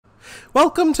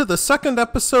Welcome to the second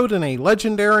episode in a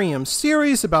Legendarium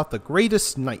series about the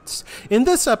greatest knights. In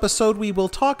this episode, we will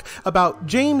talk about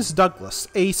James Douglas,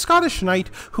 a Scottish knight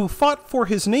who fought for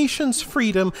his nation's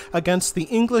freedom against the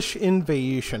English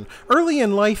invasion. Early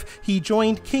in life, he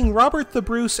joined King Robert the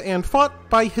Bruce and fought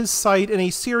by his side in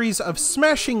a series of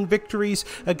smashing victories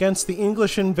against the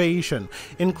English invasion,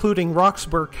 including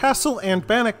Roxburgh Castle and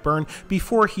Bannockburn,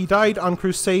 before he died on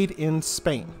crusade in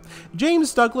Spain.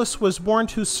 James Douglas was born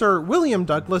to Sir William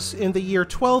Douglas in the year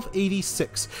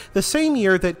 1286, the same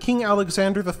year that King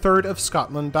Alexander III of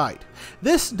Scotland died.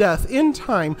 This death, in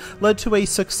time, led to a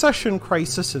succession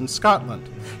crisis in Scotland.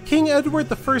 King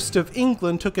Edward I of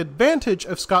England took advantage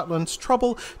of Scotland's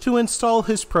trouble to install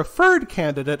his preferred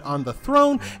candidate on the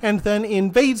throne and then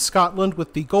invade Scotland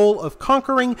with the goal of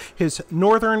conquering his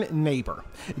northern neighbor.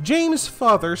 James'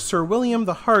 father, Sir William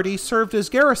the Hardy, served as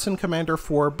garrison commander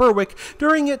for Berwick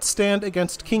during its stand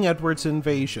against King Edward's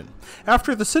invasion.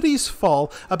 After the city's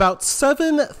fall, about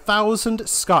 7,000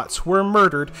 Scots were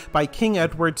murdered by King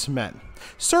Edward's men.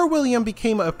 Sir William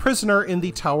became a prisoner in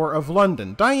the Tower of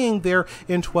London, dying there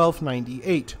in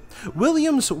 1298.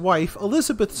 William's wife,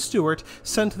 Elizabeth Stuart,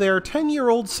 sent their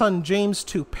 10-year-old son James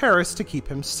to Paris to keep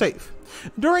him safe.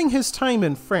 During his time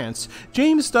in France,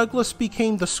 James Douglas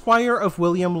became the squire of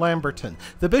William Lamberton,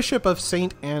 the Bishop of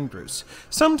St. Andrews.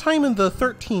 Sometime in the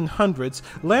 1300s,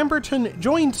 Lamberton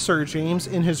joined Sir James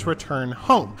in his return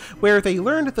home, where they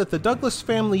learned that the Douglas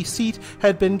family seat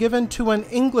had been given to an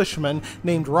Englishman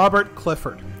named Robert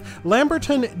Clifford.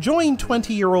 Lamberton joined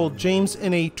 20-year-old James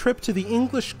in a trip to the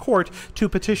English court to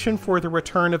petition for the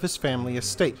return of his family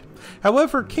estate.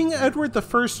 However, King Edward I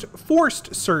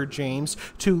forced Sir James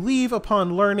to leave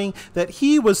upon learning that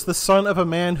he was the son of a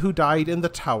man who died in the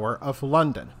Tower of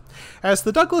London. As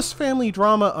the Douglas family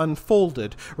drama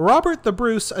unfolded, Robert the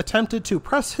Bruce attempted to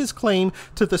press his claim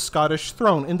to the Scottish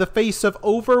throne in the face of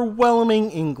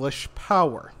overwhelming English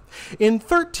power. In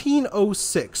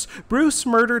 1306, Bruce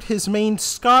murdered his main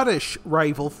Scottish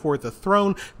rival for the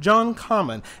throne, John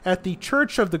Comyn, at the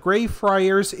Church of the Grey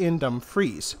Friars in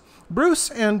Dumfries. Bruce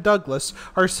and Douglas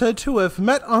are said to have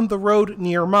met on the road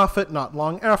near Moffat not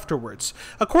long afterwards.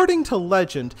 According to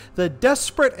legend, the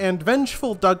desperate and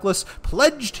vengeful Douglas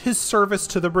pledged his service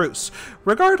to the Bruce.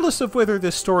 Regardless of whether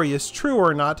this story is true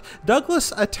or not,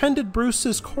 Douglas attended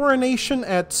Bruce's coronation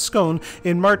at Scone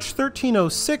in March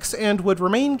 1306 and would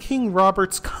remain King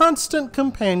Robert's constant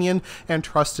companion and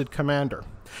trusted commander.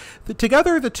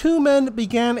 Together, the two men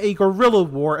began a guerrilla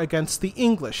war against the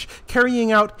English,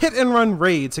 carrying out hit-and-run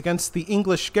raids against the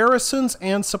English garrisons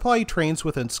and supply trains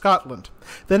within Scotland.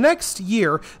 The next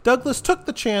year, Douglas took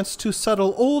the chance to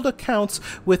settle old accounts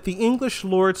with the English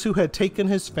lords who had taken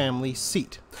his family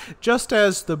seat. Just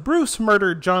as the Bruce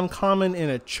murdered John Comyn in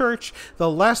a church, the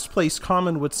last place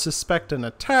Comyn would suspect an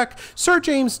attack, Sir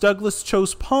James Douglas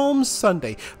chose Palm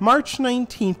Sunday, March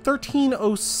 19,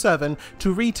 1307,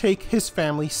 to retake his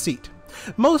family seat.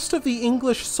 Most of the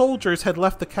English soldiers had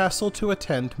left the castle to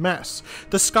attend mass.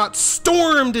 The Scots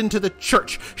stormed into the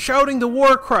church, shouting the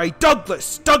war cry,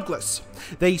 "Douglas! Douglas!"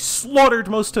 They slaughtered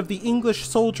most of the English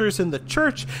soldiers in the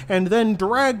church and then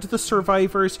dragged the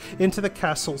survivors into the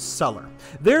castle's cellar.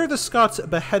 There the Scots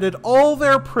beheaded all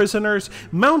their prisoners,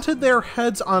 mounted their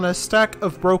heads on a stack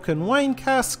of broken wine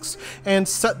casks, and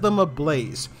set them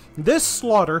ablaze. This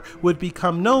slaughter would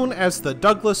become known as the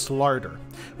Douglas Larder.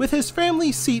 With his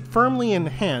family seat firmly in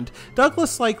hand,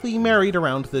 Douglas likely married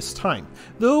around this time.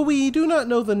 Though we do not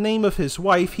know the name of his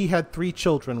wife, he had 3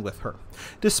 children with her.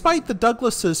 Despite the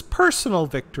Douglases' personal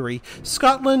victory,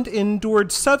 Scotland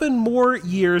endured 7 more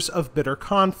years of bitter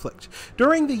conflict.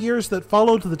 During the years that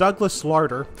followed the Douglas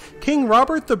Larder, King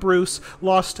Robert the Bruce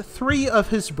lost 3 of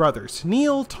his brothers,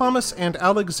 Neil, Thomas, and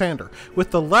Alexander,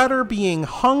 with the latter being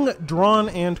hung, drawn,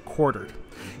 and quartered.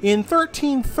 In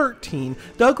 1313,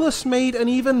 Douglas made an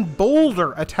even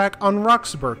bolder attack on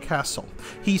Roxburgh Castle.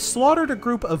 He slaughtered a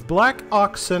group of black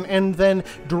oxen and then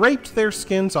draped their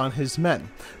skins on his men.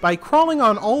 By crawling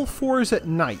on all fours at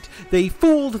night, they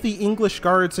fooled the English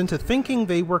guards into thinking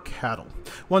they were cattle.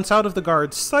 Once out of the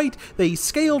guards' sight, they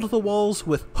scaled the walls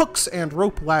with hooks and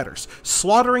rope ladders,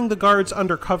 slaughtering the guards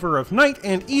under cover of night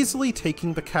and easily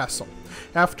taking the castle.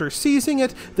 After seizing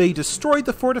it, they destroyed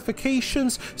the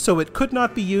fortifications so it could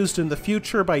not be used in the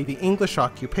future by the English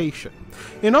occupation.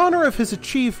 In honor of his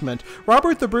achievement,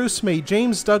 Robert the Bruce made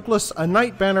James Douglas a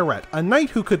knight banneret, a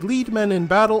knight who could lead men in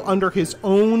battle under his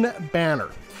own banner.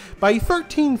 By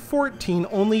 1314,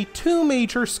 only 2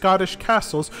 major Scottish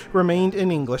castles remained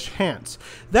in English hands.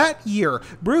 That year,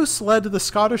 Bruce led the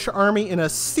Scottish army in a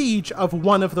siege of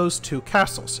one of those 2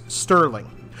 castles,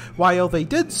 Stirling. While they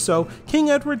did so, King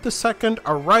Edward II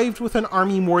arrived with an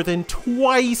army more than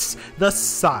twice the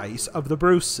size of the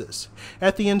Bruce's.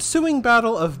 At the ensuing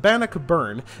Battle of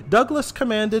Bannockburn, Douglas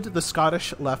commanded the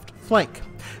Scottish left flank.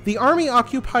 The army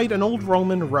occupied an old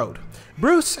Roman road.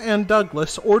 Bruce and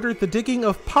Douglas ordered the digging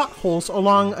of potholes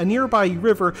along a nearby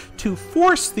river to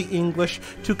force the English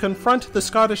to confront the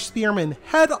Scottish spearmen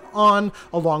head-on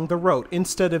along the road,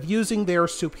 instead of using their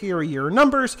superior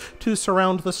numbers to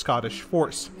surround the Scottish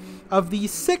force. Of the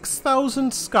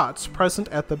 6,000 Scots present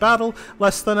at the battle,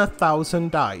 less than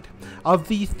 1,000 died. Of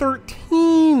the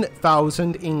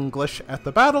 13,000 English at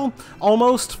the battle,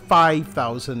 almost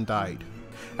 5,000 died.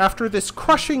 After this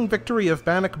crushing victory of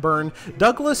Bannockburn,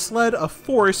 Douglas led a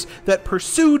force that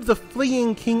pursued the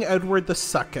fleeing King Edward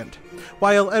II.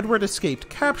 While Edward escaped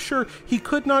capture, he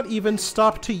could not even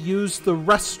stop to use the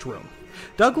restroom.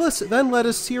 Douglas then led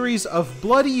a series of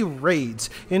bloody raids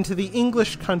into the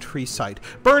English countryside,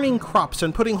 burning crops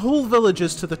and putting whole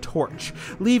villages to the torch,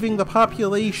 leaving the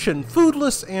population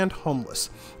foodless and homeless.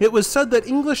 It was said that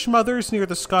English mothers near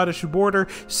the Scottish border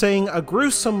sang a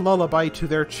gruesome lullaby to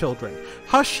their children.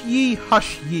 Hush ye,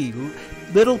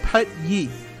 little pet ye.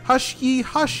 Hush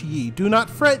ye, do not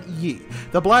fret ye.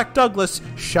 The Black Douglas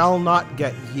shall not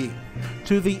get ye.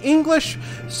 To the English,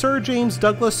 Sir James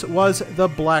Douglas was the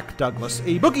Black Douglas,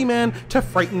 a boogeyman to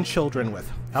frighten children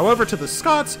with. However, to the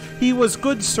Scots, he was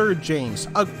good Sir James,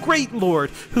 a great lord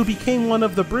who became one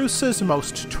of the Bruce's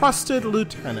most trusted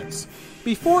lieutenants.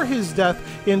 Before his death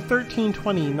in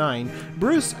 1329,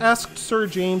 Bruce asked Sir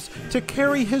James to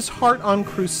carry his heart on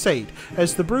crusade,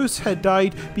 as the Bruce had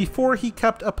died before he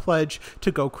kept a pledge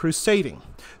to go crusading.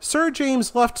 Sir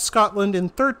James left Scotland in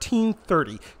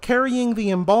 1330, carrying the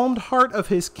embalmed heart of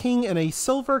his king in a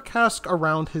silver cask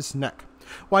around his neck.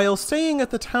 While staying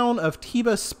at the town of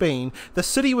Tiba, Spain, the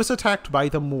city was attacked by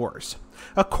the Moors.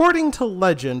 According to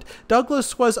legend,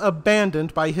 Douglas was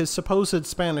abandoned by his supposed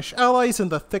Spanish allies in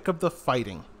the thick of the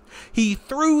fighting. He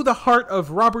threw the heart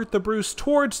of Robert the Bruce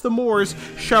towards the Moors,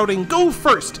 shouting, "Go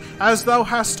first, as thou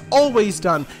hast always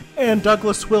done, and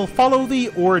Douglas will follow thee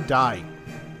or die."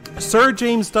 Sir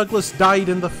James Douglas died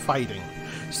in the fighting.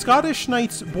 Scottish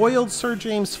knights boiled Sir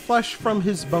James' flesh from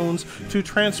his bones to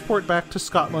transport back to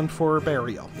Scotland for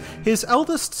burial. His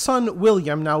eldest son,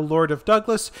 William, now Lord of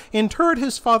Douglas, interred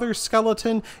his father's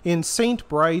skeleton in St.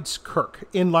 Bride's Kirk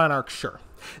in Lanarkshire.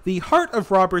 The heart of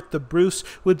Robert the Bruce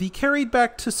would be carried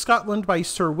back to Scotland by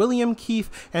Sir William Keith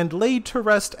and laid to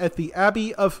rest at the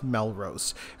Abbey of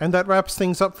Melrose. And that wraps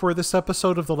things up for this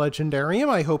episode of The Legendarium.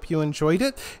 I hope you enjoyed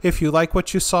it. If you like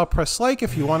what you saw, press like.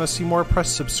 If you want to see more, press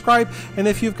subscribe. And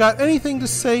if you've got anything to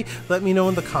say, let me know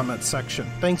in the comments section.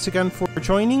 Thanks again for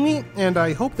joining me, and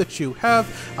I hope that you have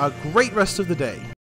a great rest of the day.